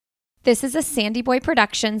This is a Sandy Boy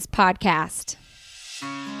Productions podcast.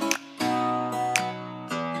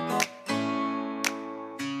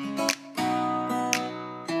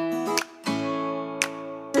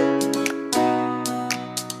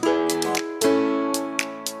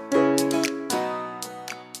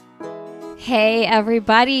 Hey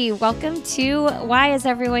everybody, welcome to Why Is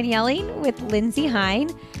Everyone Yelling with Lindsay Hein.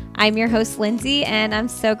 I'm your host Lindsay, and I'm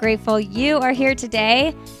so grateful you are here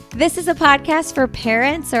today. This is a podcast for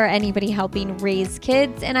parents or anybody helping raise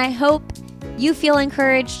kids, and I hope you feel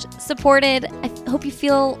encouraged, supported. I hope you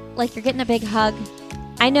feel like you're getting a big hug.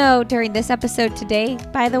 I know during this episode today,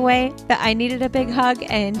 by the way, that I needed a big hug,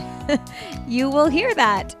 and you will hear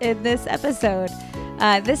that in this episode.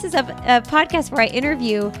 This is a podcast where I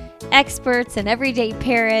interview experts and everyday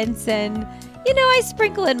parents, and I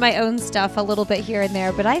sprinkle in my own stuff a little bit here and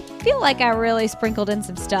there, but I feel like I really sprinkled in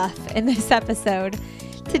some stuff in this episode.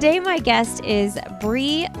 Today, my guest is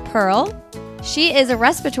Bree Pearl. She is a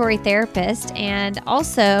respiratory therapist and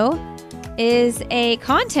also is a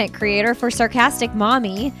content creator for Sarcastic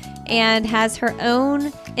Mommy and has her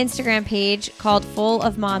own Instagram page called Full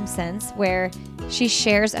of Mom Sense, where she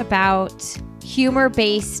shares about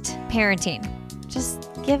humor-based parenting. Just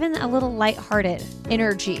giving a little lighthearted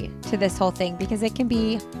energy to this whole thing because it can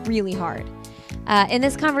be really hard. In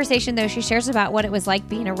this conversation, though, she shares about what it was like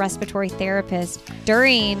being a respiratory therapist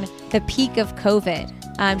during the peak of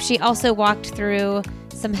COVID. She also walked through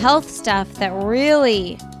some health stuff that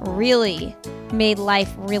really, really made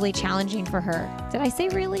life really challenging for her. Did I say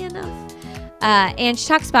really enough? And she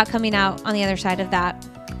talks about coming out on the other side of that.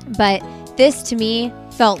 But this, to me,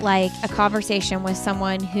 felt like a conversation with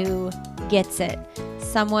someone who gets it,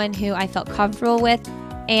 someone who I felt comfortable with.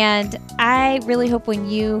 And I really hope when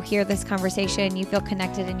you hear this conversation, you feel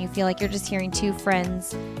connected and you feel like you're just hearing two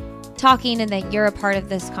friends talking and that you're a part of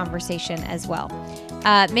this conversation as well.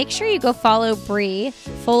 Make sure you go follow Bree,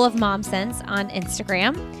 Full of Mom Sense, on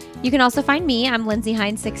Instagram. You can also find me. I'm Lindsay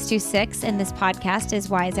Hein 626, and this podcast is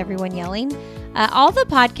Why Is Everyone Yelling? All the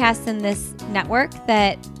podcasts in this network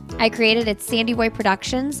that I created, it's Sandy Boy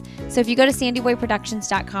Productions. So if you go to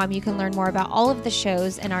sandyboyproductions.com, you can learn more about all of the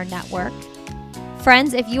shows in our network.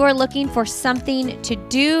 Friends, if you are looking for something to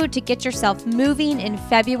do to get yourself moving in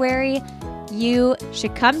February, you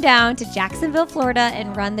should come down to Jacksonville, Florida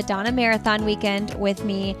and run the Donna Marathon weekend with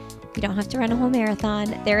me. You don't have to run a whole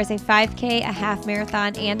marathon. There is a 5K, a half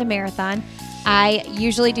marathon, and a marathon. I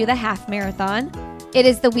usually do the half marathon. It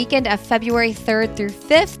is the weekend of February 3rd through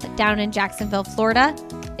 5th down in Jacksonville, Florida.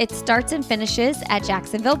 It starts and finishes at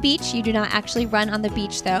Jacksonville Beach. You do not actually run on the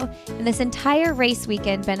beach, though. And this entire race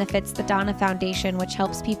weekend benefits the Donna Foundation, which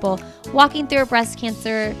helps people walking through a breast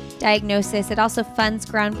cancer diagnosis. It also funds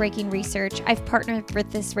groundbreaking research. I've partnered with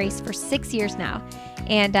this race for 6 years now.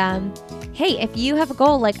 And hey, if you have a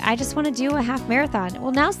goal like, I just want to do a half marathon,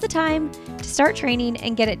 well, now's the time to start training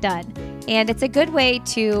and get it done. And it's a good way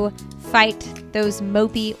to fight those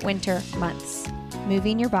mopey winter months.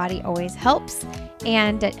 Moving your body always helps.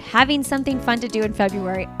 And having something fun to do in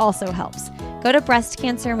February also helps. Go to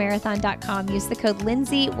breastcancermarathon.com. Use the code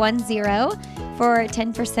Lindsay10 for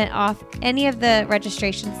 10% off any of the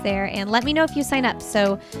registrations there. And let me know if you sign up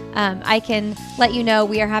so I can let you know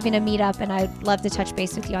we are having a meetup, and I'd love to touch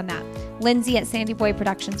base with you on that. Lindsay at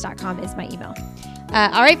sandyboyproductions.com is my email.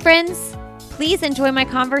 All right, friends, please enjoy my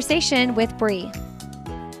conversation with Bree.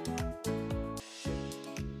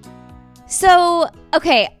 So,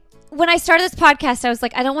 okay. When I started this podcast, I was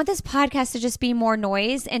like, I don't want this podcast to just be more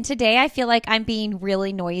noise. And today I feel like I'm being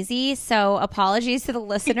really noisy. So apologies to the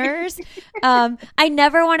listeners. I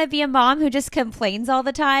never want to be a mom who just complains all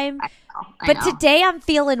the time. I know. Today I'm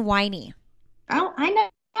feeling whiny. Oh, I know.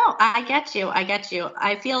 I get you.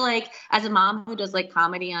 I feel like as a mom who does like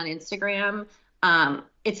comedy on Instagram,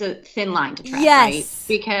 it's a thin line to tread, right?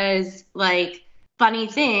 Because like, funny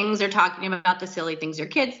things or talking about the silly things your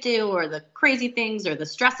kids do or the crazy things or the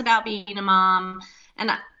stress about being a mom.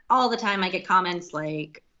 And all the time I get comments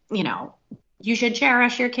like, you should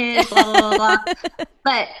cherish your kids, blah, blah, blah, blah.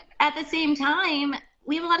 But at the same time,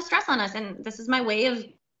 we have a lot of stress on us. And this is my way of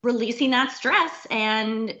releasing that stress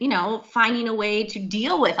and, finding a way to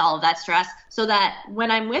deal with all of that stress so that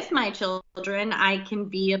when I'm with my children, I can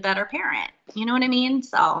be a better parent. You know what I mean?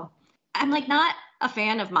 So I'm like not a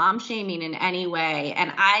fan of mom shaming in any way.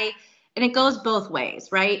 And it goes both ways,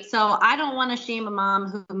 right? So I don't want to shame a mom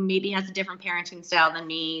who maybe has a different parenting style than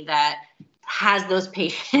me that has those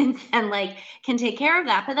patience and like can take care of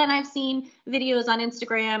that. But then I've seen videos on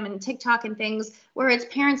Instagram and TikTok and things where it's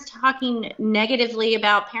parents talking negatively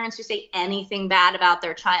about parents who say anything bad about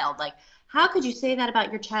their child. Like, how could you say that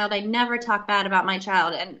about your child? I never talk bad about my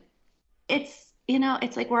child. And it's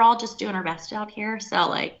it's like we're all just doing our best out here. So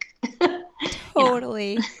like,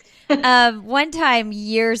 totally. One time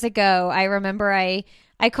years ago, I remember I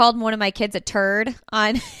called one of my kids a turd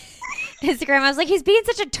on Instagram. I was like, he's being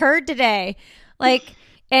such a turd today. Like,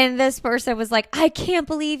 and this person was like, I can't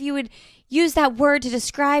believe you would use that word to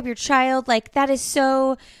describe your child. Like, that is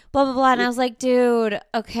so blah, blah, blah. And I was like, dude,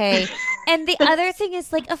 okay. And the other thing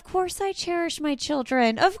is like, of course I cherish my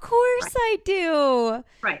children. Of course I do.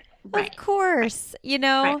 Right. Of course,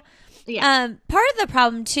 Right. Yeah. Part of the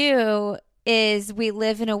problem too is we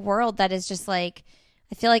live in a world that is just like,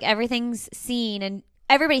 I feel like everything's seen and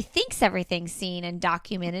everybody thinks everything's seen and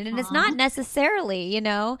documented, and it's not necessarily,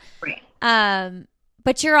 Right.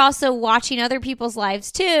 But you're also watching other people's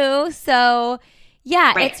lives too. So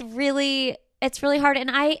yeah, Right. it's really hard. And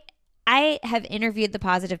I have interviewed the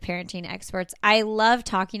positive parenting experts. I love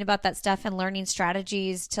talking about that stuff and learning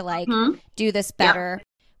strategies to like do this better. Yep.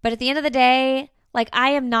 But at the end of the day, like, I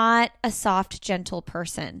am not a soft, gentle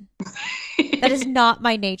person. That is not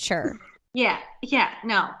my nature. Yeah.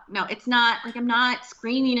 No, it's not like I'm not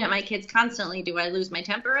screaming at my kids constantly. Do I lose my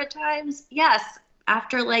temper at times? Yes.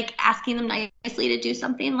 After like asking them nicely to do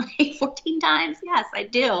something like 14 times. Yes, I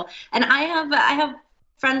do. And I have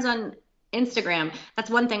friends on Instagram. That's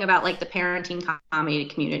one thing about like the parenting comedy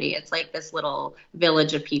community. It's like this little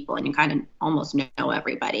village of people and you kind of almost know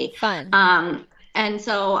everybody. Fun. And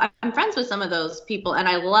so I'm friends with some of those people and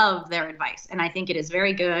I love their advice. And I think it is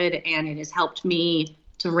very good and it has helped me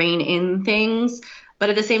to rein in things. But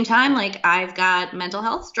at the same time, like I've got mental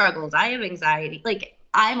health struggles. I have anxiety. Like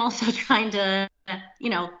I'm also trying to,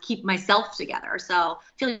 keep myself together. So I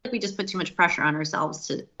feel like we just put too much pressure on ourselves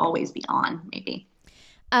to always be on, maybe.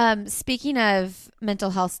 Speaking of mental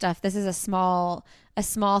health stuff, this is a small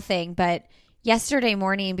thing, but yesterday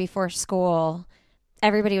morning before school,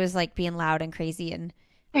 everybody was like being loud and crazy. And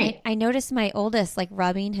right. I noticed my oldest like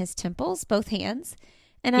rubbing his temples, both hands.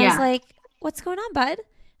 And I was like, what's going on, bud?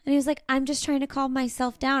 And he was like, I'm just trying to calm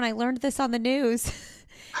myself down. I learned this on the news.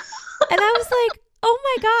 And I was like, oh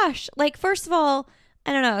my gosh. Like, first of all,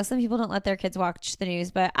 I don't know. Some people don't let their kids watch the news,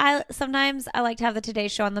 but sometimes I like to have the Today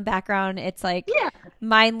Show on the background. It's like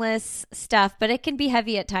mindless stuff, but it can be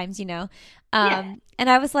heavy at times, And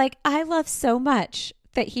I was like, I love so much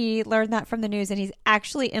that he learned that from the news and he's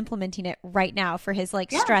actually implementing it right now for his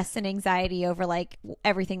like stress and anxiety over like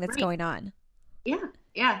everything that's going on.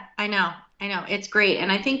 Yeah, I know. It's great.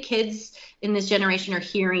 And I think kids in this generation are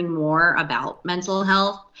hearing more about mental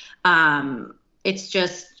health.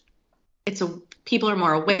 People are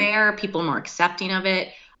more aware, people are more accepting of it.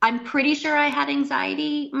 I'm pretty sure I had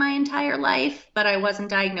anxiety my entire life, but I wasn't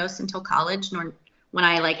diagnosed until college, nor when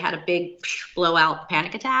I like had a big blowout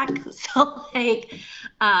panic attack. So like,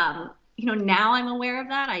 now I'm aware of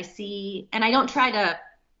that. I see, and I don't try to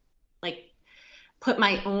like put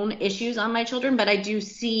my own issues on my children, but I do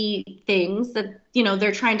see things that,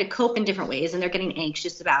 they're trying to cope in different ways and they're getting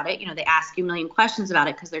anxious about it. They ask you a million questions about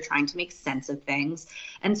it because they're trying to make sense of things.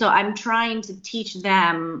 And so I'm trying to teach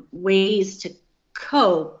them ways to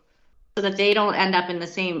cope so that they don't end up in the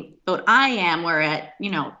same boat I am, where at,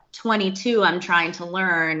 22, I'm trying to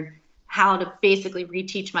learn how to basically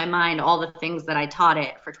reteach my mind all the things that I taught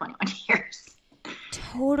it for 21 years.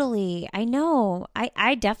 Totally. I know.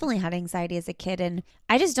 I definitely had anxiety as a kid, and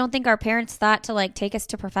I just don't think our parents thought to like take us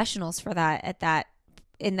to professionals for that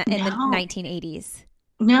in the 1980s.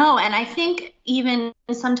 No, and I think even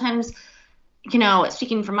sometimes,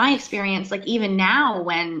 speaking from my experience, like even now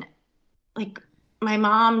when like my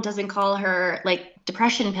mom doesn't call her like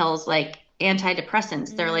depression pills like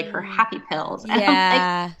antidepressants, they're like her happy pills. And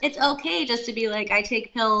I'm like, it's okay just to be like, I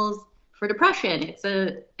take pills for depression. It's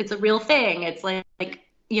a real thing. It's like,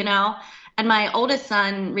 and my oldest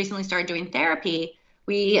son recently started doing therapy.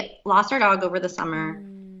 We lost our dog over the summer.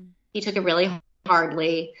 He took it really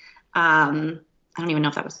hardly. I don't even know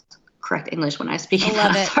if that was correct English when I was speaking.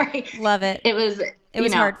 Love it. Sorry. Love it. It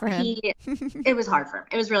was hard for him. It was hard for him.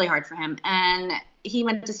 It was really hard for him. And he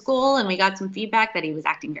went to school and we got some feedback that he was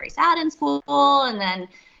acting very sad in school. And then,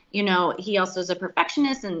 he also is a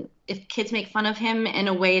perfectionist. And if kids make fun of him in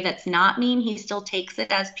a way that's not mean, he still takes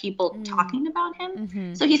it as people talking about him.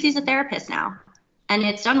 Mm-hmm. So he sees a therapist now. And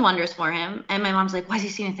it's done wonders for him. And my mom's like, why is he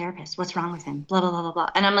seeing a therapist? What's wrong with him? Blah, blah, blah, blah, blah.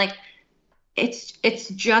 And I'm like, it's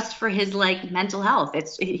just for his like mental health.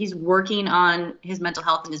 He's working on his mental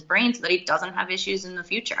health in his brain so that he doesn't have issues in the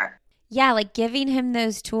future. Yeah, like giving him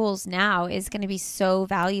those tools now is going to be so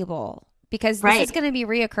valuable because this is going to be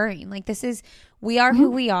reoccurring. Like we are who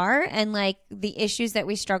we are, and like the issues that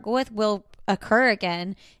we struggle with will occur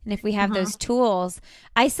again. And if we have those tools,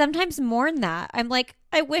 I sometimes mourn that. I'm like,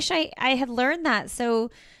 I wish I had learned that so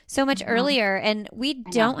much earlier. And we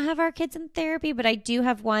don't have our kids in therapy, but I do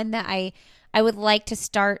have one that I would like to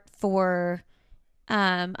start for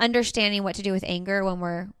understanding what to do with anger when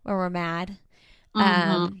we're mad.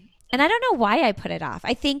 And I don't know why I put it off.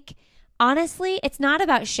 I think honestly, it's not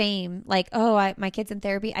about shame. Like, oh, my kid's in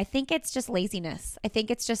therapy. I think it's just laziness. I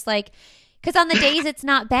think it's just like, because on the days it's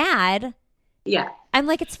not bad, I'm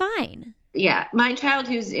like, it's fine. Yeah. My child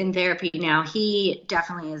who's in therapy now, he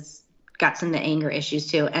definitely has got some of the anger issues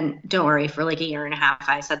too. And don't worry, for like a year and a half,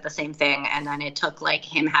 I said the same thing. And then it took like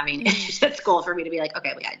him having issues at school for me to be like,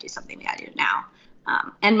 okay, we got to do something. We got to do it now.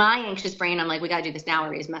 And my anxious brain, I'm like, we got to do this now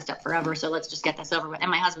or he's messed up forever. So let's just get this over with.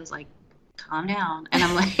 And my husband's like, calm down. And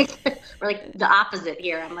I'm like, we're like the opposite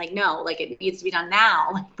here. I'm like, no, like it needs to be done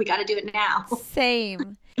now. Like, we got to do it now.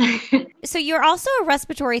 Same. So you're also a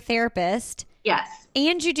respiratory therapist. Yes.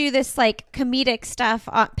 And you do this like comedic stuff,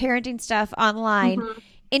 parenting stuff online.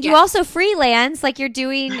 And you also freelance, like you're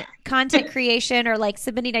doing content creation or like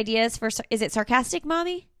submitting ideas for, is it Sarcastic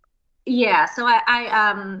Mommy? Yeah, so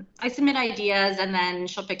I submit ideas and then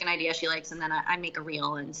she'll pick an idea she likes and then I make a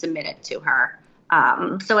reel and submit it to her.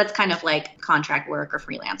 So it's kind of like contract work or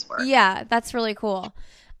freelance work. Yeah, that's really cool.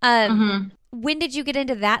 When did you get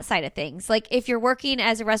into that side of things? Like if you're working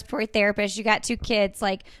as a respiratory therapist, you got 2 kids,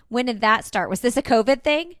 like when did that start? Was this a COVID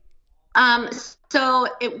thing? So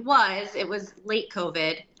it was late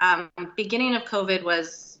COVID. Beginning of COVID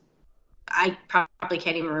was, I probably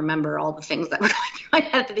can't even remember all the things that were going through my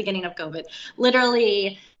head at the beginning of COVID.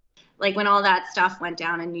 Literally, like when all that stuff went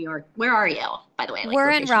down in New York. Where are you, by the way? Like, we're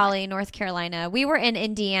in Raleigh, North Carolina. We were in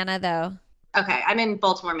Indiana, though. Okay, I'm in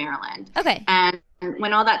Baltimore, Maryland. Okay. And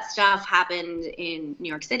when all that stuff happened in New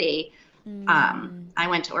York City, I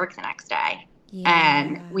went to work the next day.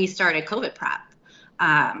 And we started COVID prep.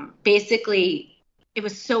 Basically, it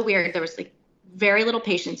was so weird. There was like very little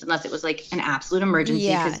patients unless it was like an absolute emergency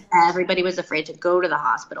because everybody was afraid to go to the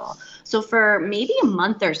hospital. So for maybe a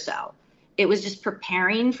month or so, it was just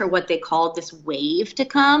preparing for what they called this wave to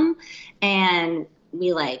come. And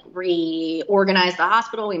we like reorganized the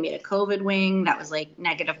hospital. We made a COVID wing that was like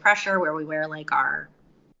negative pressure where we wear like our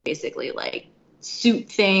basically like suit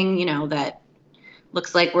thing, you know, that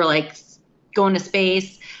looks like we're like going to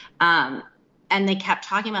space. And they kept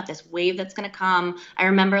talking about this wave that's going to come. I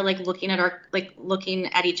remember like looking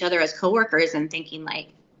at each other as coworkers and thinking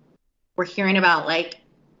like, we're hearing about like,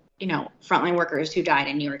 you know, frontline workers who died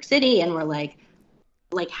in New York City. And we're like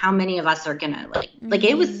how many of us are going to like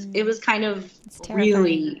it was kind of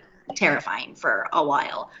really terrifying for a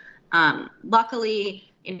while.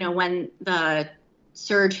 Luckily, you know, when the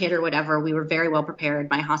surge hit or whatever, we were very well prepared.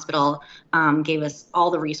 My hospital gave us all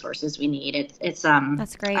the resources we need. It's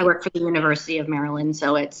that's great. I work for the University of Maryland,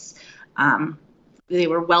 so it's they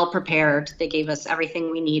were well prepared. They gave us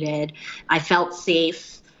everything we needed. I felt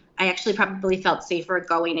safe. I actually probably felt safer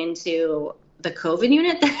going into the COVID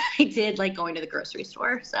unit than I did like going to the grocery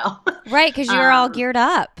store. So right, because you were all geared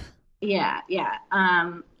up. Yeah.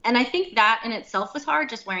 And I think that in itself was hard,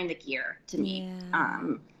 just wearing the gear to me.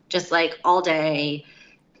 Just like all day,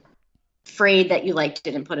 afraid that you like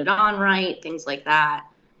didn't put it on right, things like that.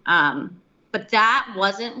 But that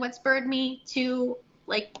wasn't what spurred me to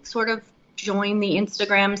like sort of join the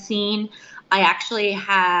Instagram scene. I actually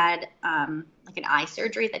had like an eye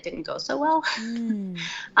surgery that didn't go so well,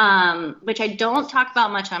 which I don't talk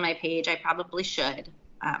about much on my page. I probably should.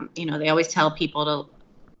 You know, they always tell people to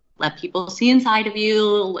let people see inside of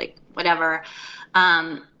you, like whatever.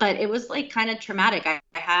 But it was like kind of traumatic. I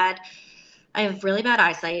have really bad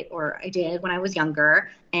eyesight, or I did when I was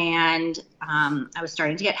younger, and I was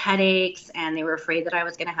starting to get headaches, and they were afraid that I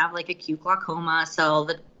was going to have like acute glaucoma. So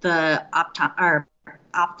the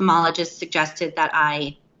ophthalmologist suggested that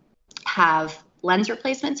I have lens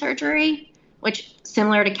replacement surgery, which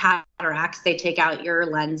similar to cataracts, they take out your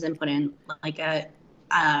lens and put in like a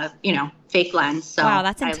fake lens. So wow,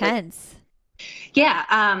 that's intense.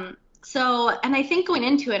 So, and I think going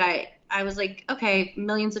into it, I was like, okay,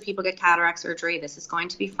 millions of people get cataract surgery. This is going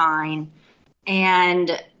to be fine.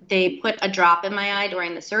 And they put a drop in my eye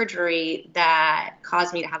during the surgery that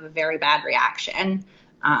caused me to have a very bad reaction.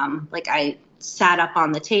 Like I sat up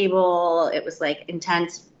on the table. It was like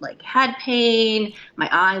intense, like head pain. My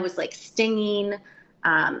eye was like stinging.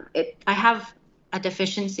 I have a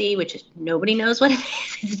deficiency, which nobody knows what it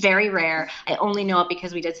is. It's very rare. I only know it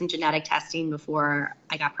because we did some genetic testing before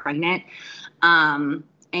I got pregnant. And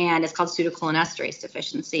it's called pseudocholinesterase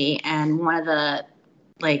deficiency. And one of the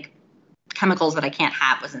like chemicals that I can't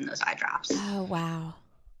have was in those eye drops. Oh, wow.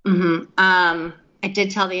 I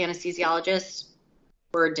did tell the anesthesiologist,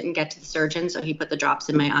 word didn't get to the surgeon, so he put the drops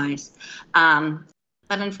in my eyes.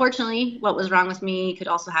 But unfortunately, what was wrong with me could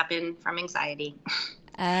also happen from anxiety.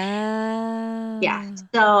 Yeah.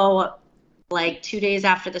 So like 2 days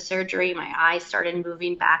after the surgery, my eyes started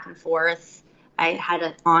moving back and forth. I had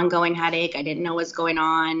an ongoing headache. I didn't know what was going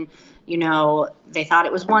on. You know, they thought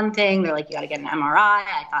it was one thing. They're like, you got to get an MRI.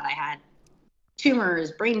 I thought I had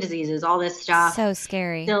tumors, brain diseases, all this stuff. So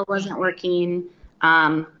scary. Still wasn't working.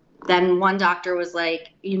 Then one doctor was like,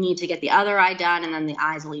 you need to get the other eye done, and then the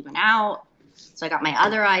eyes will even out. So I got my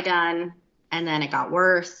other eye done, and then it got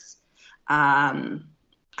worse.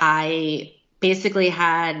 I basically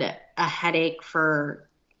had a headache for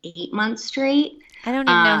 8 months straight. I don't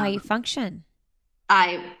even know how you function.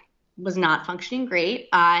 I was not functioning great.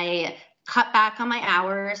 I cut back on my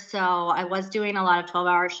hours. So I was doing a lot of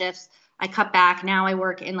 12-hour shifts. I cut back. Now I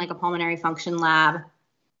work in like a pulmonary function lab.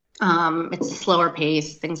 It's a slower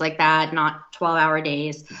pace, things like that, not 12-hour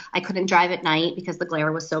days. I couldn't drive at night because the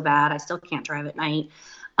glare was so bad. I still can't drive at night.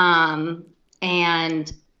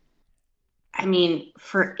 And I mean,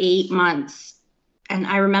 for 8 months, and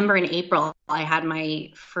I remember in April, I had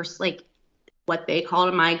my first, like, what they called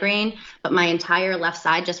a migraine, but my entire left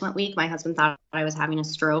side just went weak. My husband thought I was having a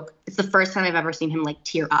stroke. It's the first time I've ever seen him like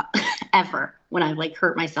tear up ever when I like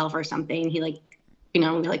hurt myself or something. He like, you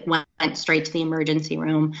know, like went straight to the emergency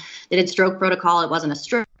room. They did stroke protocol. It wasn't a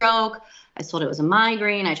stroke. I was told it was a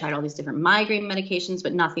migraine. I tried all these different migraine medications,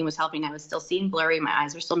 but nothing was helping. I was still seeing blurry. My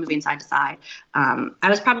eyes were still moving side to side. I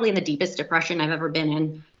was probably in the deepest depression I've ever been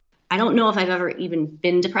in. I don't know if I've ever even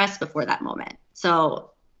been depressed before that moment.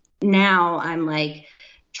 So now I'm like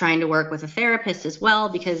trying to work with a therapist as well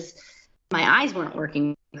because my eyes weren't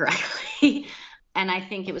working correctly. And I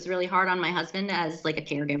think it was really hard on my husband as like a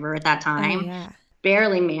caregiver at that time. Oh, yeah.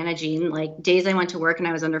 Barely managing, like days I went to work and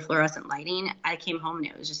I was under fluorescent lighting. I came home and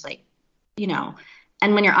it was just like, you know,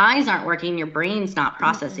 and when your eyes aren't working, your brain's not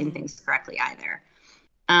processing things correctly either.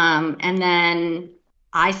 And then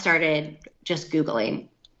I started just Googling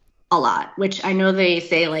a lot, which I know they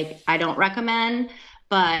say like I don't recommend,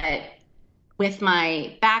 but with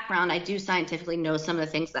my background, I do scientifically know some of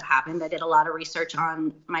the things that happened. I did a lot of research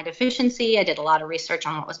on my deficiency. I did a lot of research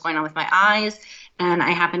on what was going on with my eyes. And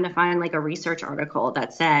I happened to find like a research article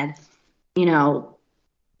that said, you know,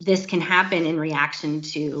 this can happen in reaction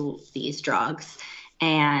to these drugs.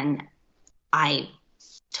 And I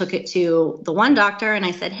took it to the one doctor and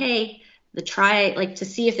I said, hey, to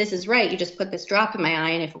see if this is right, you just put this drop in my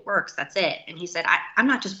eye and if it works, that's it. And he said, I'm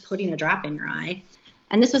not just putting a drop in your eye.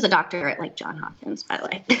 And this was a doctor at like Johns Hopkins, by the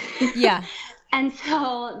way. Yeah. And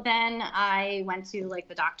so then I went to like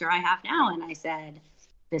the doctor I have now and I said,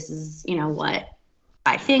 this is, you know, what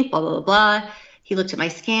I think, blah, blah, blah, blah. He looked at my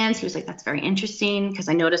scans. He was like, that's very interesting. Because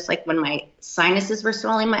I noticed like when my sinuses were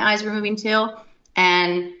swelling, my eyes were moving too.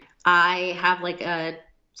 And I have like a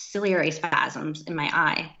ciliary spasms in my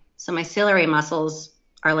eye. So my ciliary muscles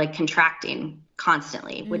are like contracting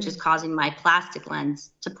constantly, which is causing my plastic lens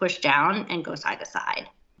to push down and go side to side.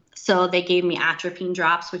 So they gave me atropine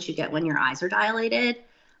drops, which you get when your eyes are dilated.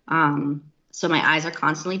 So my eyes are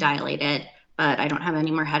constantly dilated, but I don't have any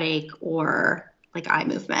more headache or like eye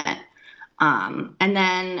movement. And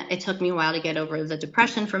then it took me a while to get over the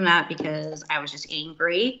depression from that because I was just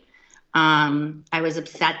angry. I was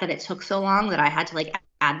upset that it took so long that I had to like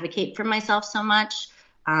advocate for myself so much.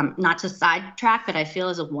 Not to sidetrack, but I feel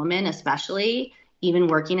as a woman, especially even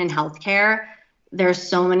working in healthcare, there's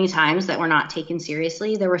so many times that we're not taken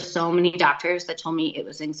seriously. There were so many doctors that told me it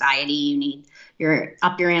was anxiety. You need your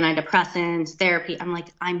antidepressants, therapy. I'm like,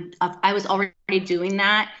 I was already doing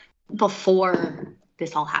that before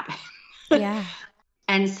this all happened. Yeah.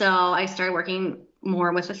 And so I started working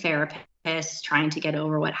more with a therapist, trying to get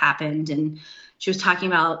over what happened. And she was talking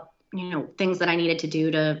about, you know, things that I needed to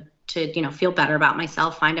do to, you know, feel better about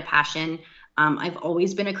myself, find a passion. I've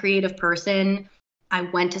always been a creative person. I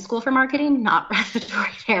went to school for marketing, not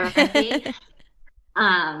respiratory therapy.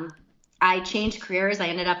 I changed careers. I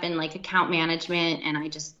ended up in like account management and I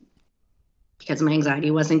just, because my anxiety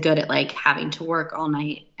wasn't good at like having to work all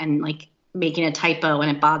night and like making a typo and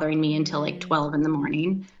it bothering me until like 12 in the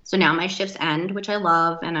morning. So now my shifts end, which I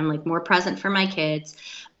love. And I'm like more present for my kids,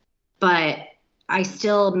 but I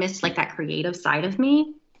still miss like that creative side of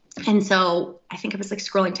me. And so I think I was like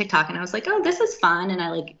scrolling TikTok and I was like, oh, this is fun. And I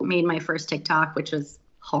like made my first TikTok, which was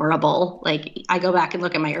horrible. Like I go back and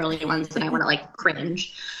look at my early ones and I want to like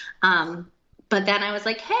cringe. But then I was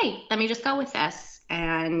like, hey, let me just go with this.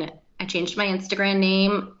 And I changed my Instagram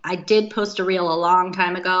name. I did post a reel a long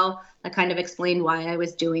time ago that kind of explained why I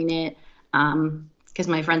was doing it. Because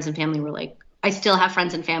my friends and family were like, I still have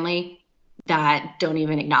friends and family that don't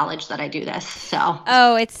even acknowledge that I do this. So,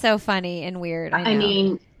 oh, it's so funny and weird. I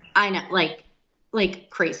mean, I know, like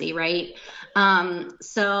crazy, right?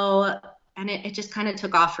 So, and it just kind of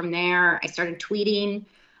took off from there. I started tweeting.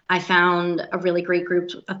 I found a really great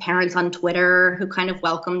group of parents on Twitter who kind of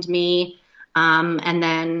welcomed me. And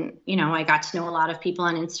then, I got to know a lot of people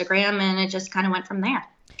on Instagram, and it just kind of went from there.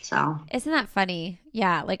 So, isn't that funny?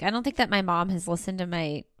 Yeah. Like, I don't think that my mom has listened to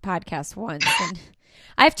my podcast once. And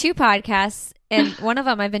I have 2 podcasts, and one of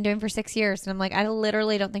them I've been doing for 6 years. And I'm like, I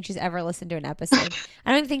literally don't think she's ever listened to an episode. I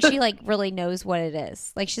don't even think she like really knows what it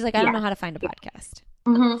is. Like, she's like, I don't know how to find a podcast.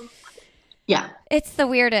 Mm-hmm. Yeah. It's the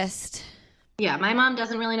weirdest. Yeah. My mom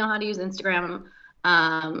doesn't really know how to use Instagram.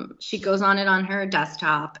 She goes on it on her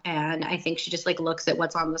desktop, and I think she just like looks at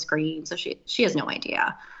what's on the screen. So she has no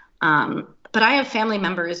idea. But I have family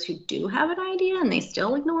members who do have an idea, and they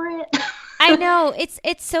still ignore it. I know,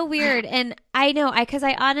 it's so weird. And I know, because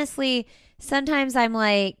I honestly, sometimes I'm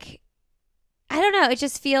like, I don't know. It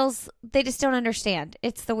just feels, they just don't understand.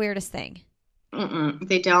 It's the weirdest thing.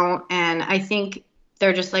 They don't. And I think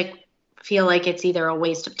they're just like, feel like it's either a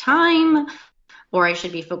waste of time or I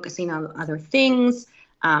should be focusing on other things.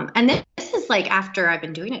 And this is like after I've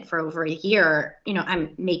been doing it for over a year,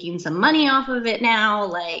 I'm making some money off of it now.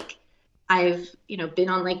 Like I've, been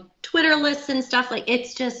on like Twitter lists and stuff. Like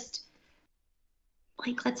it's just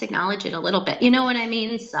like, let's acknowledge it a little bit. You know what I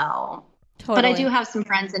mean? So, totally. But I do have some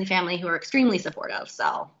friends and family who are extremely supportive.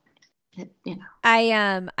 So,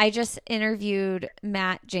 I just interviewed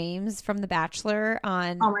Matt James from The Bachelor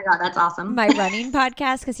on oh my God, that's awesome. my running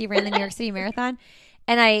podcast, because he ran the New York City Marathon.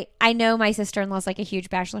 And I know my sister-in-law's like a huge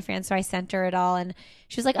Bachelor fan, so I sent her it all, and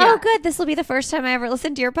she was like, oh, good, this will be the first time I ever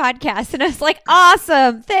listened to your podcast. And I was like,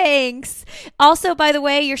 awesome, thanks. Also, by the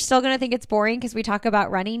way, you're still going to think it's boring because we talk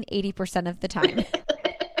about running 80% of the time.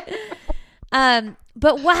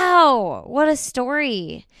 But wow, what a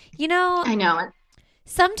story. I know.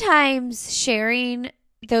 Sometimes sharing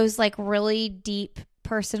those like really deep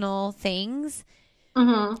personal things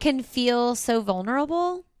can feel so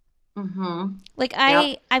vulnerable. Like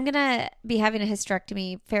I'm gonna be having a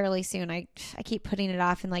hysterectomy fairly soon. I keep putting it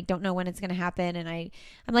off and like don't know when it's gonna happen, and I'm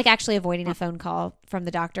like actually avoiding a phone call from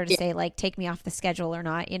the doctor to say like take me off the schedule or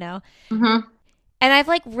not, And I've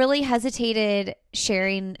like really hesitated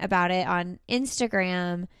sharing about it on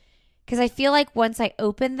Instagram because I feel like once I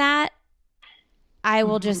open that, I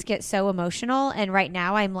will just get so emotional. And right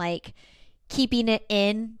now I'm like keeping it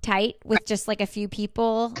in tight with just like a few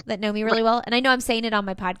people that know me really well. And I know I'm saying it on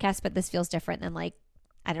my podcast, but this feels different than like,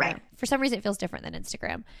 I don't know. For some reason it feels different than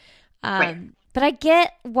Instagram. But I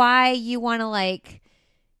get why you want to like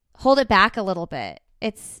hold it back a little bit.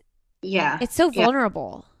 It's so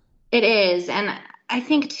vulnerable. It is. And I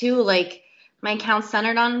think too, like my account's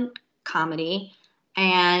centered on comedy,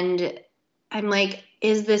 and I'm like,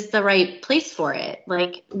 is this the right place for it?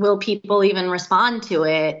 Like, will people even respond to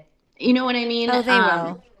it? You know what I mean? Oh, they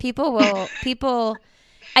will. People will.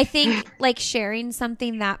 I think like sharing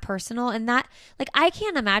something that personal and that like I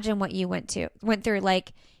can't imagine what you went through.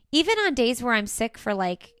 Like even on days where I'm sick for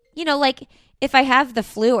like like if I have the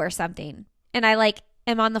flu or something and I like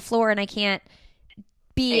am on the floor and I can't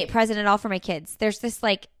be present at all for my kids. There's this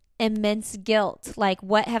like immense guilt. Like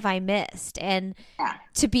what have I missed? And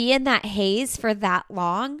to be in that haze for that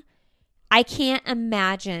long, I can't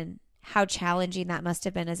imagine how challenging that must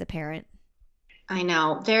have been as a parent. I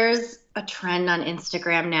know. There's a trend on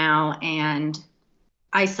Instagram now, and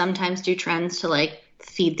I sometimes do trends to like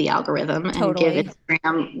feed the algorithm and give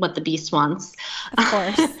Instagram what the beast wants. Of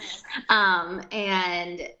course.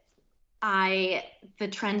 And the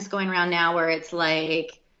trend's going around now where it's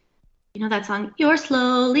like, that song, You're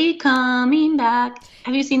Slowly Coming Back.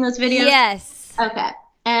 Have you seen those videos? Yes. Okay.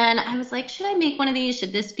 And I was like, should I make one of these?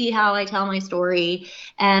 Should this be how I tell my story?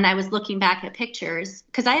 And I was looking back at pictures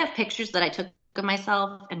because I have pictures that I took of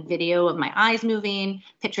myself and video of my eyes moving,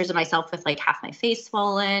 pictures of myself with like half my face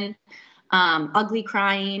swollen, ugly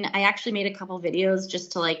crying. I actually made a couple videos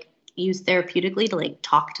just to like use therapeutically to like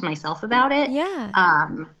talk to myself about it. Yeah.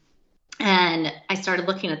 And I started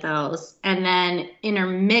looking at those, and then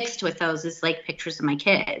intermixed with those is like pictures of my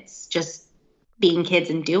kids, just being kids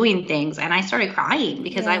and doing things. And I started crying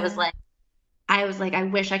because I was like, I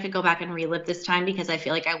wish I could go back and relive this time because I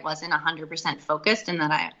feel like I wasn't 100% focused and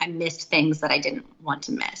that I missed things that I didn't want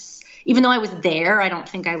to miss. Even though I was there, I don't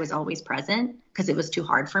think I was always present because it was too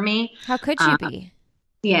hard for me. How could you be?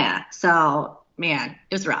 Yeah. So, man,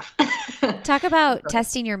 it was rough. Talk about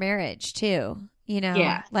testing your marriage too.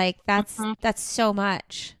 Like that's so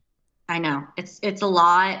much. I know it's a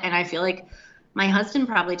lot. And I feel like my husband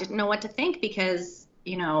probably didn't know what to think because,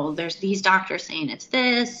 there's these doctors saying it's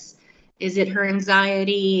this. Is it her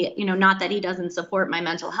anxiety? Not that he doesn't support my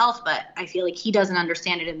mental health, but I feel like he doesn't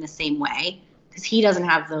understand it in the same way because he doesn't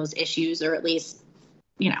have those issues, or at least,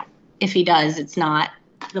 if he does, it's not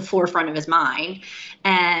the forefront of his mind.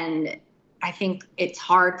 And I think it's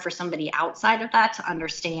hard for somebody outside of that to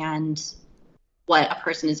understand what a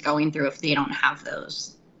person is going through if they don't have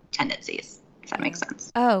those tendencies, if that makes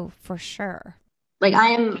sense. Oh, for sure. Like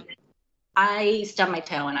I stub my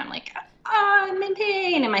toe and I'm like, I'm in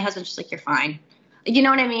pain. And my husband's just like, you're fine. You know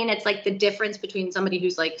what I mean? It's like the difference between somebody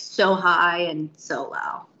who's like so high and so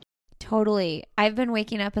low. Totally. I've been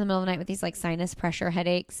waking up in the middle of the night with these like sinus pressure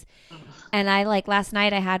headaches. And last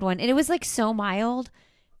night I had one and it was like so mild,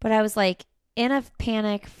 but I was like in a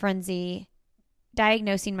panic frenzy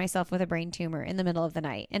diagnosing myself with a brain tumor in the middle of the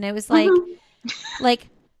night. And it was like, like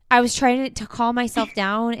I was trying to calm myself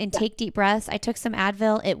down and take deep breaths. I took some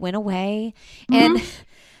Advil. It went away. And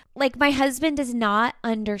like my husband does not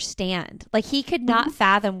understand. Like he could not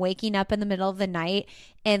fathom waking up in the middle of the night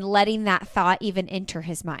and letting that thought even enter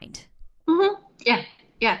his mind. Yeah.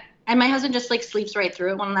 Yeah. And my husband just like sleeps right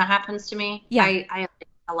through it when that happens to me. Yeah. I have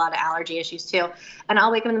a lot of allergy issues too. And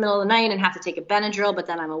I'll wake up in the middle of the night and have to take a Benadryl, but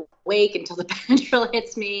then I'm awake until the Benadryl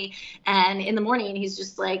hits me. And in the morning, he's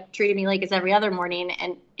just like treating me like it's every other morning.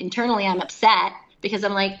 And internally I'm upset because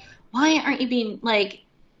I'm like, why aren't you being like,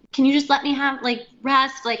 can you just let me have like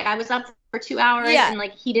rest? Like I was up for 2 hours and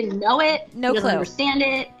like he didn't know it. No he doesn't clue. understand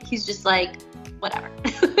it. He's just like, whatever.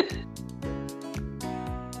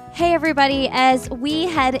 Hey everybody, as we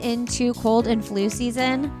head into cold and flu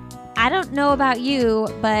season, I don't know about you,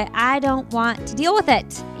 but I don't want to deal with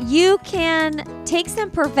it. You can take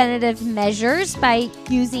some preventative measures by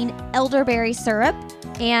using elderberry syrup.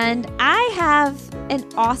 And I have an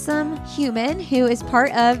awesome human who is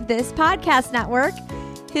part of this podcast network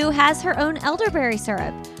who has her own elderberry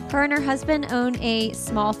syrup. Her and her husband own a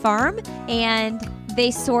small farm and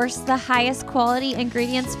they source the highest quality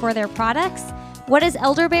ingredients for their products. What is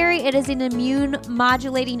elderberry? It is an immune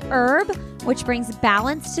modulating herb, which brings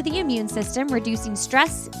balance to the immune system, reducing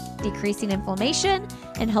stress, decreasing inflammation,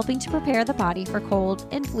 and helping to prepare the body for cold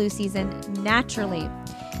and flu season naturally.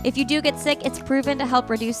 If you do get sick, it's proven to help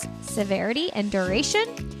reduce severity and duration.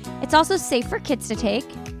 It's also safe for kids to take.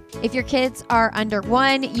 If your kids are under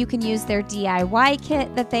 1, you can use their DIY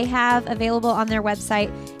kit that they have available on their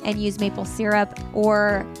website and use maple syrup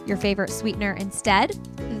or your favorite sweetener instead.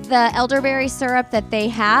 The elderberry syrup that they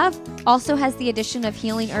have also has the addition of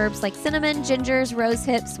healing herbs like cinnamon, gingers, rose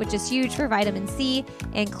hips, which is huge for vitamin C,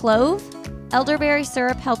 and clove. Elderberry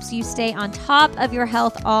syrup helps you stay on top of your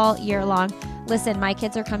health all year long. Listen, my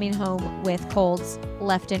kids are coming home with colds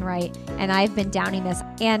left and right, and I've been downing this.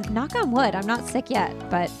 And knock on wood, I'm not sick yet,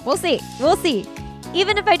 but we'll see. We'll see.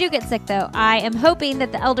 Even if I do get sick, though, I am hoping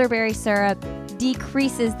that the elderberry syrup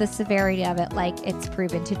decreases the severity of it like it's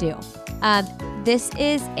proven to do. This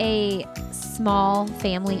is a small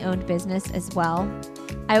family-owned business as well.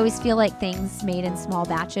 I always feel like things made in small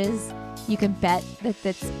batches, you can bet that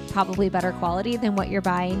that's probably better quality than what you're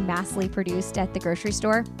buying massively produced at the grocery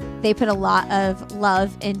store. They put a lot of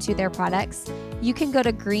love into their products. You can go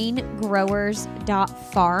to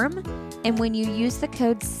greengrowers.farm, and when you use the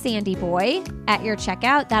code SandyBoy at your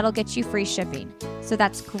checkout, that'll get you free shipping. So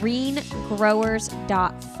that's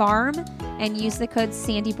greengrowers.farm and use the code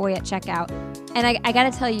SandyBoy at checkout. And I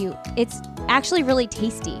gotta tell you, it's actually really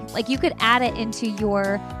tasty. Like you could add it into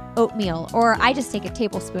your oatmeal, or I just take a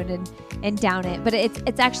tablespoon and down it. But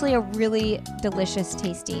it's actually a really delicious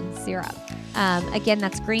tasting syrup. Again,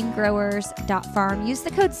 that's greengrowers.farm. Use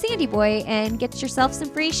the code SandyBoy and get yourself some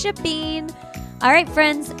free shipping. All right,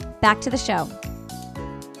 friends, back to the show.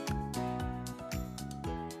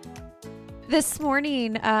 This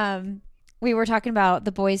morning, we were talking about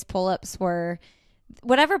the boys' pull-ups were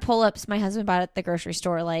whatever pull-ups my husband bought at the grocery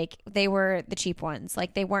store, like they were the cheap ones,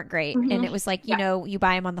 like they weren't great. Mm-hmm. And it was like, you know, you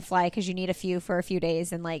buy them on the fly because you need a few for a few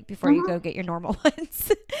days and like before you go get your normal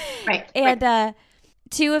ones. Right. And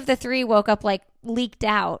two of the three woke up like leaked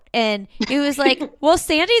out, and it was like, well,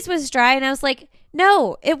 Sandy's was dry. And I was like,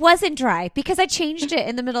 no, it wasn't dry because I changed it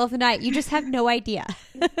in the middle of the night. You just have no idea.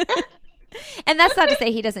 And that's not to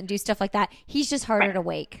say he doesn't do stuff like that. He's just harder to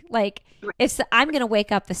wake. Like if I'm going to wake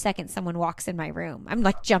up the second someone walks in my room, I'm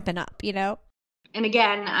like jumping up, you know? And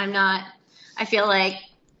again, I feel like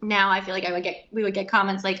we would get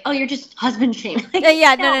comments like, oh, you're just husband shaming. Like,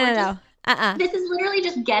 yeah, no. This is literally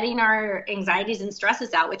just getting our anxieties and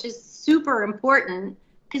stresses out, which is super important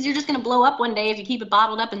because you're just going to blow up one day if you keep it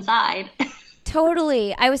bottled up inside.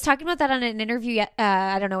 Totally. I was talking about that on an interview,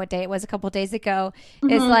 I don't know what day it was, a couple of days ago.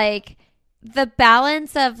 Mm-hmm. It's like, the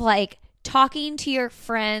balance of like talking to your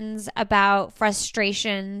friends about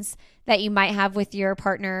frustrations that you might have with your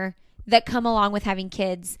partner that come along with having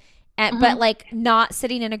kids, but like not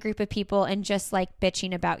sitting in a group of people and just like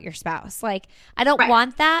bitching about your spouse. Like, I don't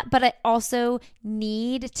want that, but I also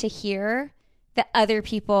need to hear that other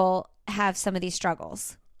people have some of these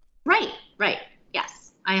struggles. Right.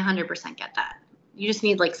 Yes. I 100% get that. You just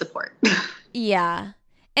need like support. Yeah.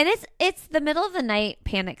 And it's the middle of the night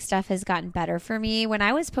panic stuff has gotten better for me. When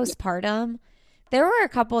I was postpartum, there were a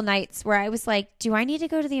couple nights where I was like, do I need to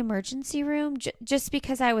go to the emergency room? Just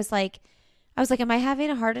because I was like, am I having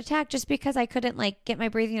a heart attack? Just because I couldn't like get my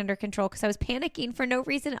breathing under control because I was panicking for no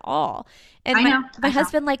reason at all. And my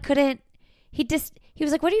husband like couldn't, he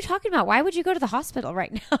was like, what are you talking about? Why would you go to the hospital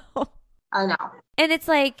right now? I know. And it's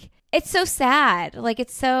like, it's so sad. Like,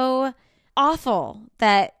 it's so awful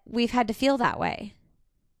that we've had to feel that way.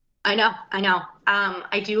 I know.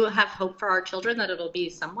 I do have hope for our children that it'll be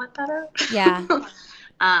somewhat better. Yeah.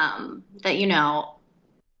 That, you know,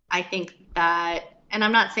 I think that, and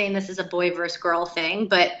I'm not saying this is a boy versus girl thing,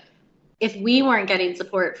 but if we weren't getting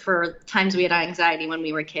support for times we had anxiety when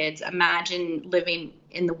we were kids, imagine living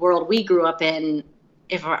in the world we grew up in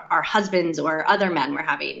if our husbands or other men were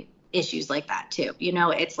having issues like that too. You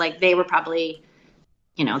know, it's like they were probably,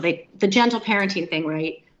 you know, the gentle parenting thing,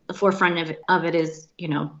 right? The forefront of it is, you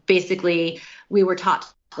know, basically we were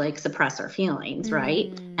taught to like suppress our feelings,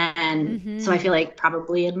 right? And so I feel like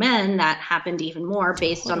probably in men that happened even more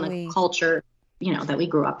based on the culture, you know, that we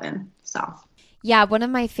grew up in. So yeah, one of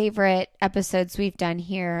my favorite episodes we've done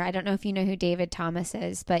here, I don't know if you know who David Thomas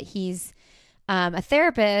is, but he's a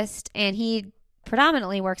therapist and he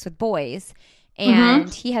predominantly works with boys.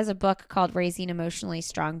 And he has a book called Raising Emotionally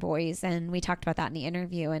Strong Boys. And we talked about that in the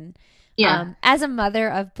interview. And as a mother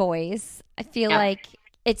of boys, I feel like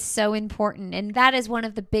it's so important. And that is one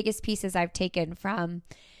of the biggest pieces I've taken from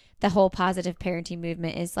the whole positive parenting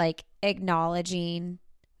movement is like acknowledging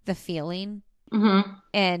the feeling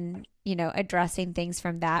and, you know, addressing things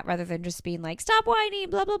from that rather than just being like, stop whining,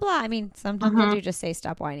 blah, blah, blah. I mean, sometimes I do just say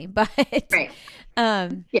stop whining, but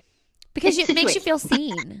because it makes you feel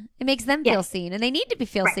seen. It makes them feel seen, and they need to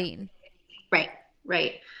feel seen. Right.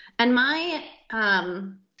 And my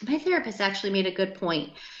therapist actually made a good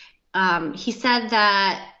point. He said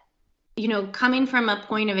that, you know, coming from a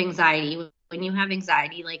point of anxiety, when you have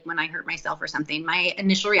anxiety, like when I hurt myself or something, my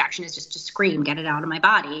initial reaction is just to scream, get it out of my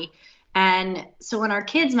body. And so when our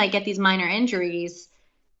kids might get these minor injuries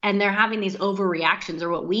and they're having these overreactions or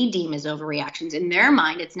what we deem as overreactions, in their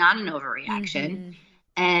mind, it's not an overreaction.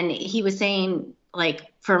 And he was saying,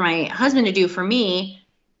 like, for my husband to do for me,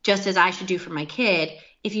 just as I should do for my kid,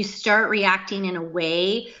 if you start reacting in a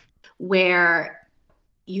way where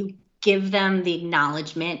you give them the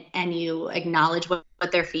acknowledgement and you acknowledge what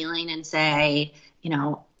they're feeling and say, you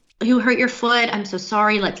know, you hurt your foot, I'm so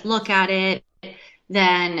sorry, let's look at it,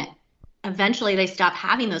 then eventually they stop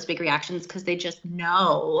having those big reactions because they just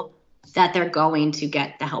know that they're going to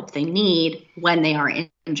get the help they need when they are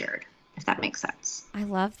injured. If that makes sense. I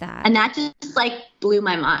love that. And that just like blew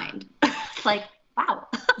my mind. It's like, wow.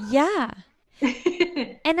 Yeah.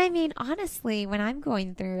 And I mean, honestly, when I'm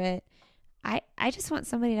going through it, I just want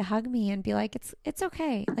somebody to hug me and be like, it's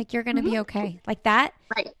okay. Like, you're going to be okay. Like that.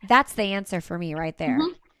 Right. That's the answer for me right there.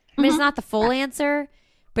 I mean, it's not the full answer,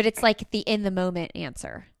 but it's like the in the moment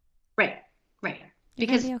answer. Right.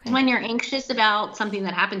 Because when you're anxious about something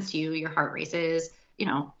that happens to you, your heart races, you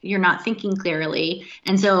know, you're not thinking clearly.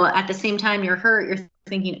 And so at the same time you're hurt, you're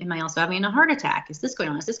thinking, am I also having a heart attack? Is this going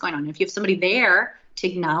on? And if you have somebody there to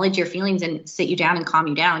acknowledge your feelings and sit you down and calm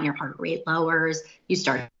you down, your heart rate lowers, you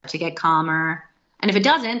start to get calmer. And if it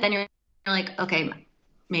doesn't, then you're like, okay,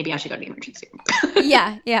 maybe I should go to the emergency room.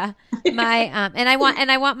 Yeah. My, and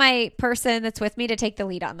I want my person that's with me to take the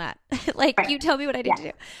lead on that. Like, you tell me what I need to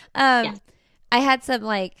do. I had some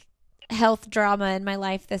like health drama in my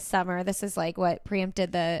life this summer. This is like what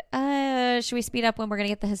preempted the should we speed up when we're gonna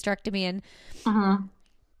get the hysterectomy? And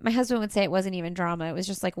my husband would say it wasn't even drama, it was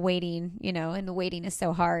just like waiting, you know, and the waiting is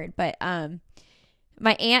so hard. But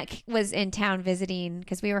my aunt was in town visiting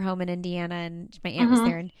because we were home in Indiana, and my aunt was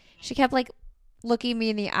there, and she kept like looking me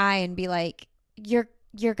in the eye and be like, you're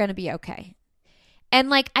gonna be okay. And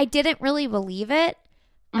like, I didn't really believe it.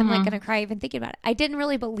 I'm like gonna cry even thinking about it. I didn't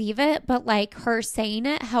really believe it, but like her saying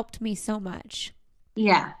it helped me so much.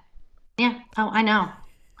 Yeah. Oh, I know.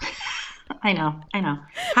 I know.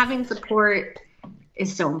 Having support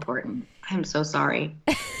is so important. I'm so sorry.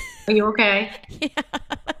 Are you okay? Yeah.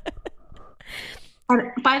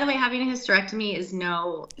 By the way, having a hysterectomy is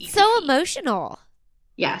no easy so feat. Emotional.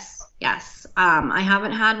 Yes. I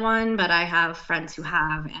haven't had one, but I have friends who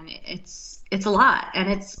have, and it's it's a lot,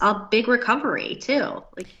 and it's a big recovery too.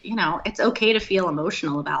 Like, it's okay to feel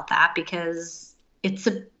emotional about that because it's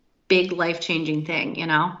a big life-changing thing,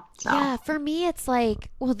 So. Yeah, for me, it's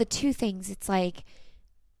like, well, the two things, it's like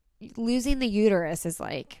losing the uterus is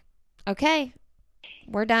like, okay,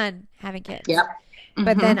 we're done having kids. Yep. Mm-hmm.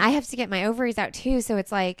 But then I have to get my ovaries out too. So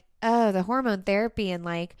it's like, oh, the hormone therapy and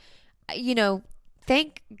like,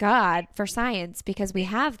 thank God for science because we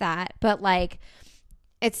have that. But like,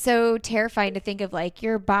 it's so terrifying to think of like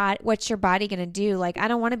what's your body going to do? Like, I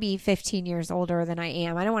don't want to be 15 years older than I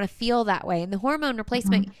am. I don't want to feel that way. And the hormone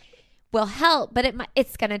replacement will help, but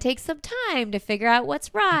it's going to take some time to figure out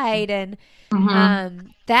what's right. And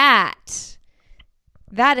that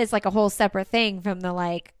is like a whole separate thing from the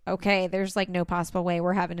like, okay, there's like no possible way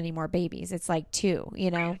we're having any more babies. It's like 2,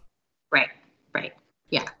 Right.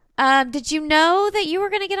 Yeah. Did you know that you were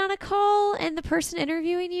going to get on a call and the person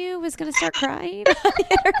interviewing you was going to start crying on the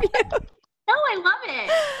interview? No, I love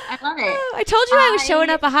it. Oh, I told you I was showing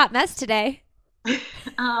up a hot mess today.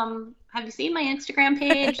 Have you seen my Instagram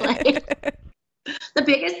page? Like, the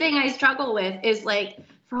biggest thing I struggle with is like,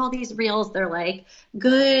 for all these reels, they're like,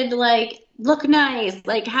 good, like, look nice,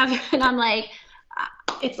 like, and I'm like,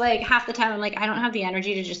 it's like half the time I'm like, I don't have the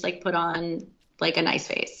energy to just like put on like a nice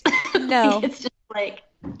face. No. It's just like,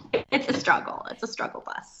 it's a struggle. It's a struggle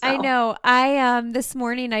bus. So. I know. This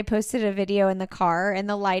morning I posted a video in the car and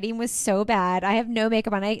the lighting was so bad. I have no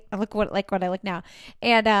makeup on. I look what I look now.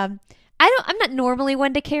 And I'm not normally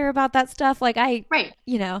one to care about that stuff. Like right.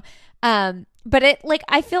 But it like,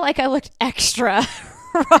 I feel like I looked extra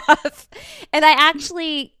rough. And I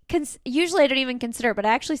actually, usually I don't even consider it, but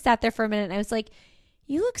I actually sat there for a minute and I was like,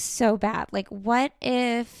 you look so bad. Like, what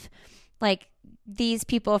if like these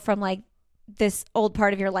people from like this old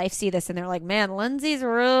part of your life see this and they're like, man, Lindsay's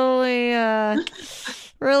really,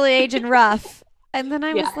 really aging rough. And then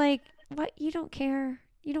I was like, what? You don't care.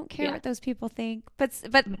 You don't care what those people think. But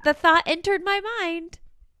the thought entered my mind.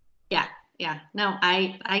 Yeah. Yeah. No,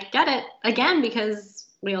 I get it again, because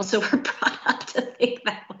we also were brought up to think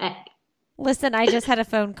that way. Listen, I just had a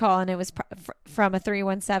phone call and it was from a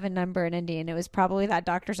 317 number in India, and it was probably that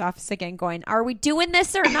doctor's office again going, are we doing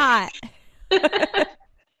this or not?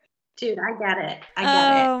 Dude, I get it.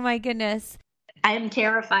 Oh, my goodness. I am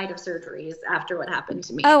terrified of surgeries after what happened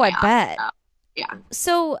to me. Oh, I bet. Yeah.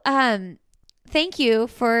 So, thank you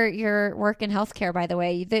for your work in healthcare, by the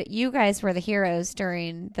way. You guys were the heroes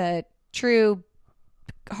during the true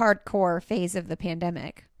hardcore phase of the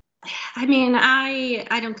pandemic. I mean,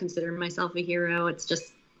 I don't consider myself a hero. It's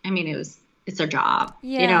just, it's our job.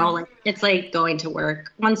 Yeah. Like, it's like going to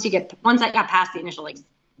work. Once I got past the initial like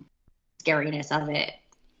scariness of it,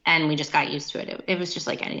 and we just got used to it. It was just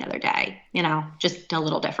like any other day, just a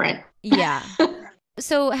little different. Yeah.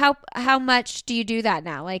 So how much do you do that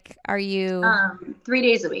now? Like, are you 3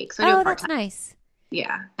 days a week? So I do it that's part-time. nice.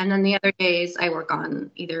 Yeah, and then the other days I work on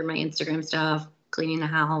either my Instagram stuff, cleaning the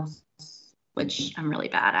house, which I'm really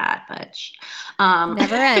bad at, but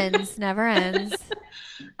never ends.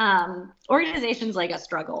 Organization's like a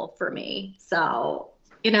struggle for me. So,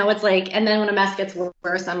 it's like, and then when a mess gets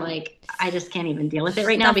worse, I'm like, I just can't even deal with it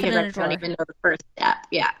right now because I don't even know the first step.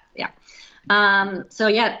 Yeah. So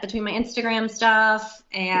between my Instagram stuff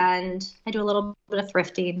and I do a little bit of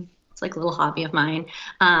thrifting. It's like a little hobby of mine.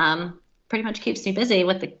 Pretty much keeps me busy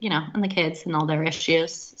with the, and the kids and all their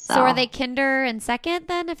issues. So are they kinder and second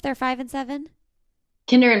then if they're 5 and 7?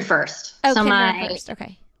 Kinder and first. Oh, so kinder my and first.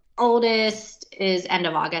 Okay. Oldest is end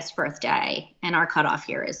of August birthday, and our cutoff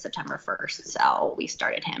here is September 1st. So we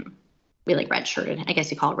started him. We like redshirted. I guess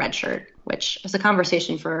you call it red shirt, which is a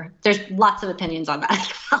conversation there's lots of opinions on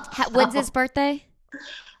that. When's his birthday?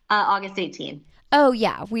 August 18th. Oh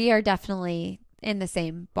yeah. We are definitely in the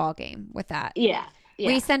same ball game with that. Yeah.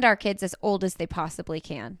 We send our kids as old as they possibly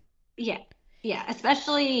can. Yeah. Yeah.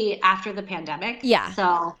 Especially after the pandemic. Yeah.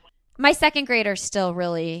 So my second grader is still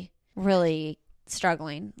really, really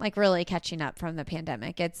struggling, like really catching up from the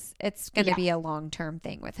pandemic. It's going to be a long-term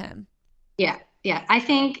thing with him. Yeah. Yeah. I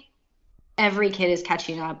think every kid is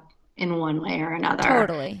catching up in one way or another.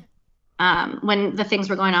 Totally. When the things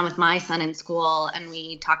were going on with my son in school and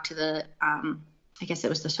we talked to the, I guess it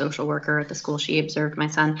was the social worker at the school, she observed my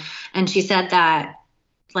son, and she said that,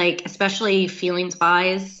 like, especially feelings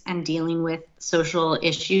wise and dealing with social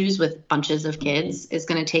issues with bunches of kids is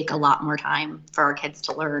going to take a lot more time for our kids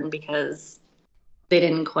to learn because they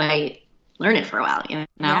didn't quite learn it for a while,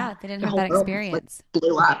 Yeah, they didn't have that experience.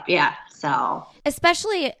 Blew up. Yeah. So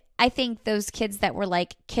especially, I think those kids that were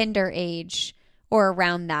like kinder age or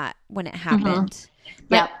around that when it happened.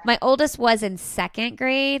 Yeah. My oldest was in second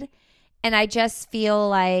grade, And I just feel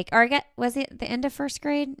like, or was it the end of first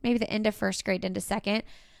grade? Maybe the end of first grade into second.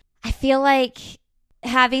 I feel like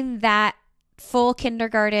having that full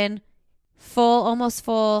kindergarten, almost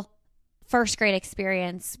full first grade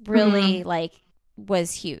experience really like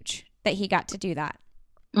was huge that he got to do that.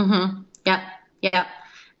 Mm-hmm. Yep.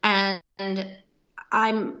 And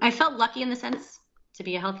I felt lucky in the sense to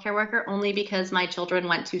be a healthcare worker only because my children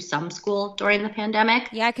went to some school during the pandemic.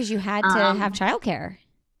 Yeah, because you had to have childcare.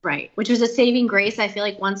 Right, which was a saving grace. I feel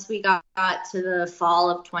like once we got to the fall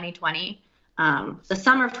of 2020, the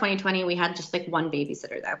summer of 2020, we had just like one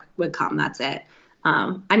babysitter that would come. That's it.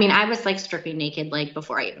 I mean, I was like stripping naked like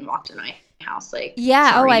before I even walked in my house. Like,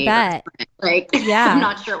 yeah, sorry, I bet. Like, yeah, I'm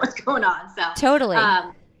not sure what's going on. So totally.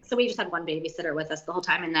 So we just had one babysitter with us the whole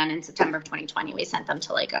time, and then in September of 2020, we sent them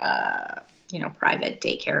to like a private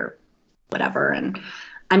daycare, whatever, and.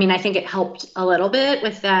 I mean, I think it helped a little bit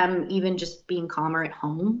with them even just being calmer at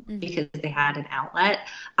home because they had an outlet.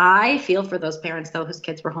 I feel for those parents, though, whose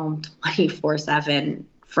kids were home 24/7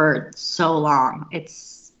 for so long.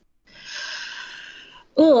 It's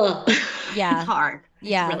hard.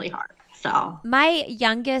 Yeah. It's really hard. So my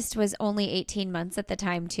youngest was only 18 months at the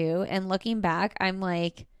time, too. And looking back, I'm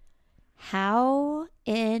like, how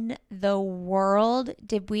in the world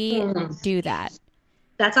did we do that?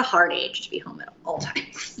 That's a hard age to be home at all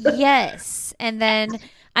times. Yes. And then,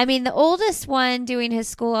 I mean, the oldest one doing his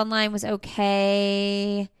school online was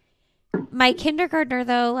okay. My kindergartner,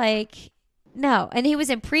 though, like, no. And he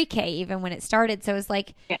was in pre-K even when it started. So it was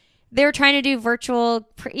like they were trying to do virtual,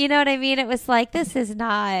 you know what I mean? It was like, this is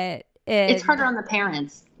not it. It's harder on the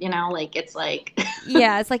parents, like it's like.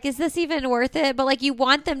 Yeah, it's like, is this even worth it? But like you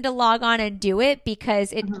want them to log on and do it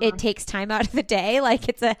because it takes time out of the day. Like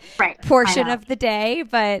it's a portion of the day.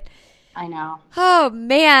 But I know. Oh,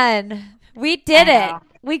 man. We did it.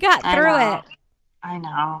 We got through it. I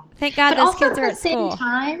know. Thank God those kids are at school. At the same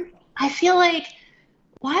time, I feel like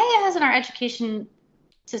why hasn't our education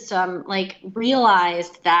system like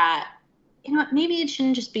realized that maybe it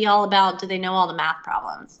shouldn't just be all about do they know all the math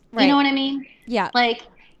problems? Right. You know what I mean? Yeah. Like,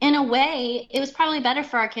 in a way, it was probably better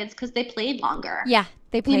for our kids because they played longer. Yeah,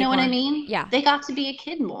 they played more. You know what I mean? Yeah. They got to be a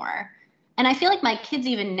kid more. And I feel like my kids,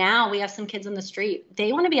 even now, we have some kids on the street,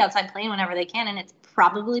 they want to be outside playing whenever they can, and it's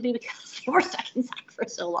probably because they were stuck inside for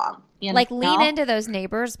so long. Like, lean into those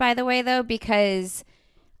neighbors, by the way, though, because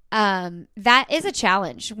that is a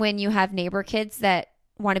challenge when you have neighbor kids that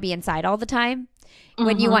want to be inside all the time.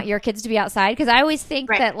 When you want your kids to be outside, because I always think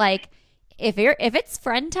that like if it's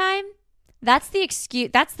friend time, that's the excuse.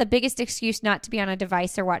 That's the biggest excuse not to be on a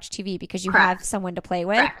device or watch TV because you have someone to play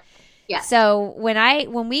with. Yeah. So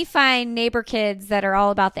when we find neighbor kids that are all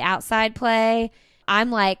about the outside play, I'm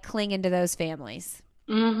like clinging to those families.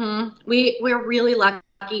 We're really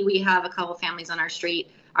lucky. We have a couple families on our street.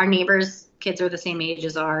 Our neighbors' kids are the same age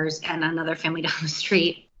as ours, and another family down the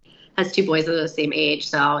street has two boys of the same age.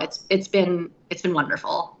 So it's been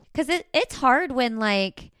wonderful. Because it's hard when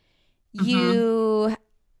like you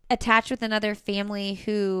attach with another family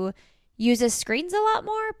who uses screens a lot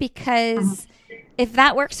more because if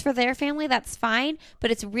that works for their family, that's fine.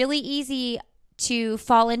 But it's really easy to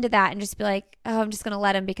fall into that and just be like, oh, I'm just going to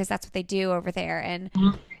let them because that's what they do over there. And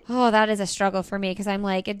that is a struggle for me because I'm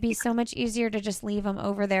like, it'd be so much easier to just leave them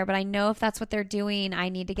over there. But I know if that's what they're doing, I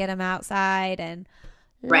need to get them outside and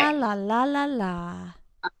la, la, la, la, la.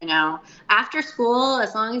 I know. After school,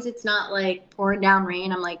 as long as it's not like pouring down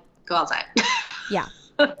rain, I'm like, go outside. Yeah.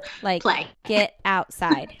 Like play. Get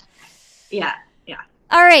outside. Yeah.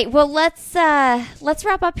 All right. Well, let's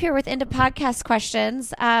wrap up here with end of podcast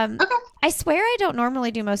questions. Okay. I swear I don't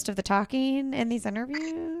normally do most of the talking in these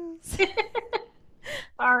interviews.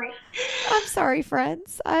 Sorry. I'm sorry,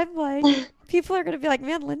 friends. I'm like, people are going to be like,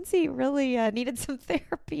 man, Lindsay really needed some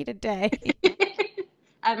therapy today.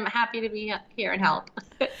 I'm happy to be here and help.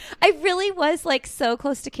 I really was like so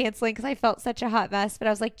close to canceling because I felt such a hot mess, but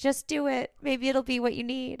I was like, just do it. Maybe it'll be what you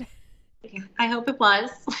need. I hope it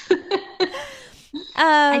was.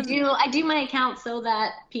 I do my account so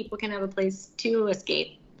that people can have a place to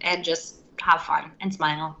escape and just have fun and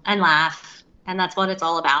smile and laugh. And that's what it's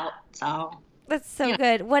all about. So that's so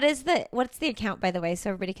good. What's the account, by the way,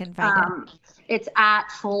 so everybody can find it? It's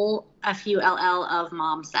at full FULL of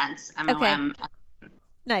Mom Sense. MOM. Okay.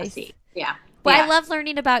 Nice. Yeah. Well, I love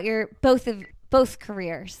learning about your both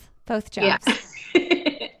careers, both jobs.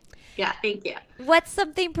 Yeah. Yeah, thank you. What's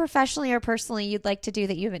something professionally or personally you'd like to do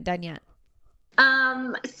that you haven't done yet?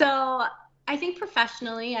 So I think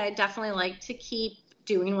professionally, I definitely like to keep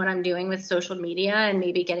doing what I'm doing with social media and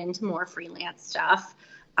maybe get into more freelance stuff.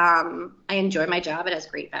 I enjoy my job. It has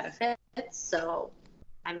great benefits. So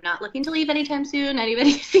I'm not looking to leave anytime soon.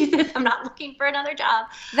 Anybody who sees this, I'm not looking for another job.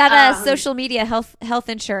 That social media health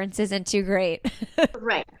insurance isn't too great.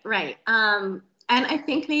 Right. And I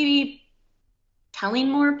think maybe telling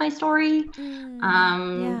more of my story,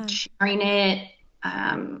 sharing it,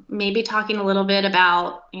 maybe talking a little bit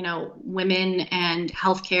about, women and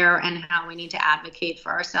healthcare and how we need to advocate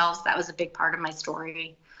for ourselves. That was a big part of my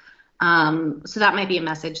story. So that might be a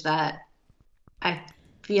message that I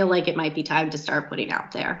feel like it might be time to start putting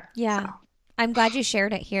out there. Yeah. So. I'm glad you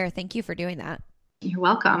shared it here. Thank you for doing that. You're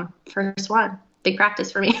welcome. First one. Big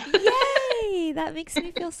practice for me. Yay! That makes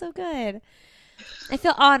me feel so good. I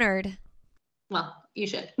feel honored. Well, you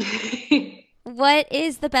should. What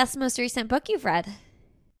is the best, most recent book you've read?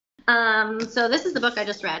 So this is the book I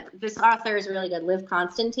just read. This author is really good, Liv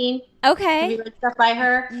Constantine. Okay. Have you read stuff by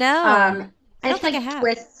her? No. I don't think I have.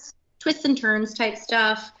 Twists and turns type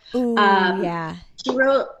stuff. Ooh, yeah. She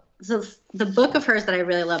wrote the book of hers that I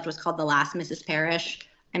really loved was called The Last Mrs. Parrish.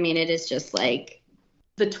 I mean, it is just like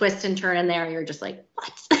the twist and turn in there. You're just like,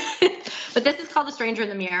 what? But this is called The Stranger in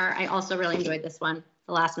the Mirror. I also really enjoyed this one.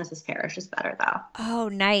 The Last Mrs. Parrish is better though. Oh,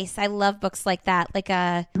 nice. I love books like that. Like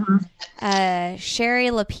Sherry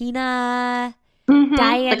Lapina,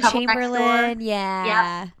 Diane Chamberlain.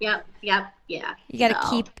 Yeah. Yep. You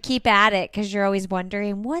got to keep at it because you're always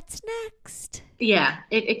wondering what's next. Yeah,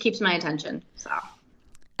 it keeps my attention. So,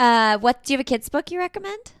 do you have a kids book you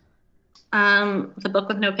recommend? The Book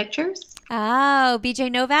with No Pictures. Oh,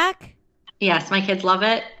 BJ Novak. Yes, my kids love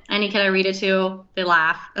it. Any kid I read it to, they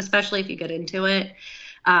laugh, especially if you get into it.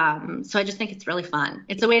 So I just think it's really fun.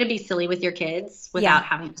 It's a way to be silly with your kids without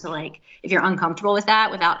having to if you're uncomfortable with that,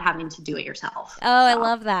 without having to do it yourself. Oh, I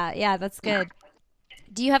love that. Yeah, that's good. Yeah.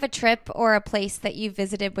 Do you have a trip or a place that you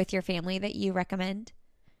visited with your family that you recommend?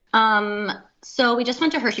 So we just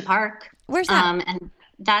went to Hershey Park. Where's that? And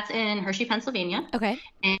that's in Hershey, Pennsylvania. Okay.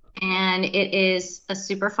 And it is a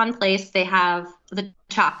super fun place. They have the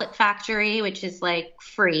chocolate factory, which is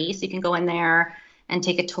free. So you can go in there and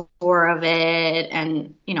take a tour of it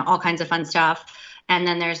and, all kinds of fun stuff. And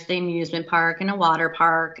then there's the amusement park and a water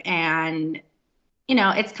park. And,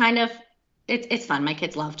 it's kind of, it's fun. My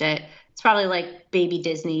kids loved it. It's probably like baby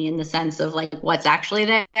Disney in the sense of what's actually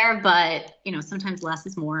there. But, sometimes less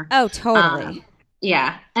is more. Oh, totally.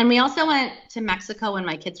 Yeah. And we also went to Mexico when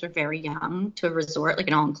my kids were very young to a resort,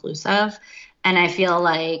 an all-inclusive. And I feel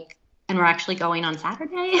and we're actually going on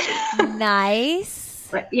Saturday. Nice.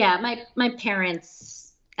 But yeah, my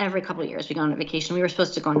parents, every couple of years we go on a vacation. We were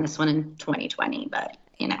supposed to go on this one in 2020, but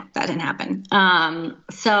that didn't happen.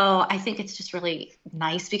 So I think it's just really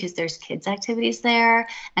nice because there's kids activities there.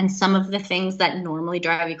 And some of the things that normally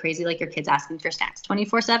drive you crazy, like your kids asking for snacks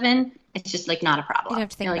 24/7, it's just not a problem. You don't have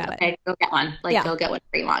to think about it. Go get one. Go get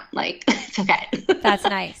whatever you want. It's okay. That's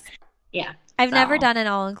nice. Yeah. I've never done an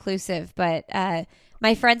all-inclusive, but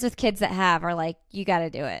my friends with kids that have are you got to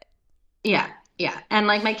do it. Yeah. Yeah. And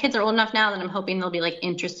my kids are old enough now that I'm hoping they'll be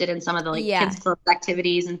interested in some of the kids club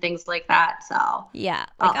activities and things like that. So yeah,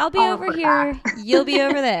 I'll be over here. You'll be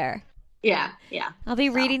over there. Yeah. Yeah. I'll be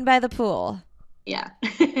reading by the pool. Yeah.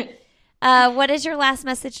 What is your last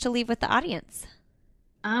message to leave with the audience?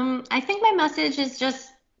 I think my message is just,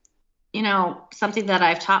 something that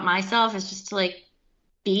I've taught myself is just to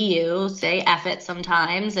be you, say F it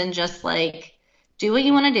sometimes and just do what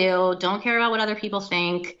you want to do. Don't care about what other people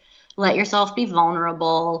think. Let yourself be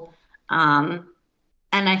vulnerable. And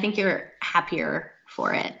I think you're happier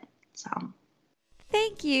for it. So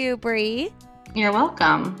thank you, Bree. You're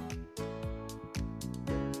welcome.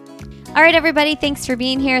 All right, everybody. Thanks for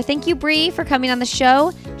being here. Thank you, Bree, for coming on the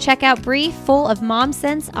show. Check out Bree Full of Mom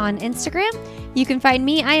Sense on Instagram. You can find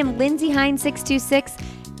me. I am Lindsay Hines 626.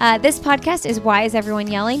 This podcast is Why Is Everyone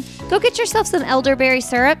Yelling? Go get yourself some elderberry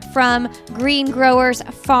syrup from Green Growers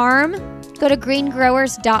Farm. Go to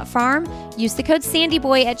greengrowers.farm. Use the code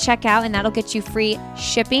SandyBoy at checkout, and that'll get you free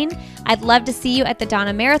shipping. I'd love to see you at the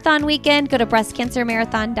Donna Marathon weekend. Go to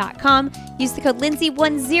breastcancermarathon.com. Use the code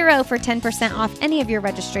Lindsay10 for 10% off any of your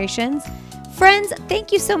registrations. Friends,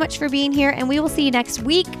 thank you so much for being here, and we will see you next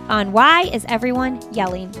week on Why Is Everyone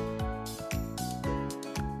Yelling?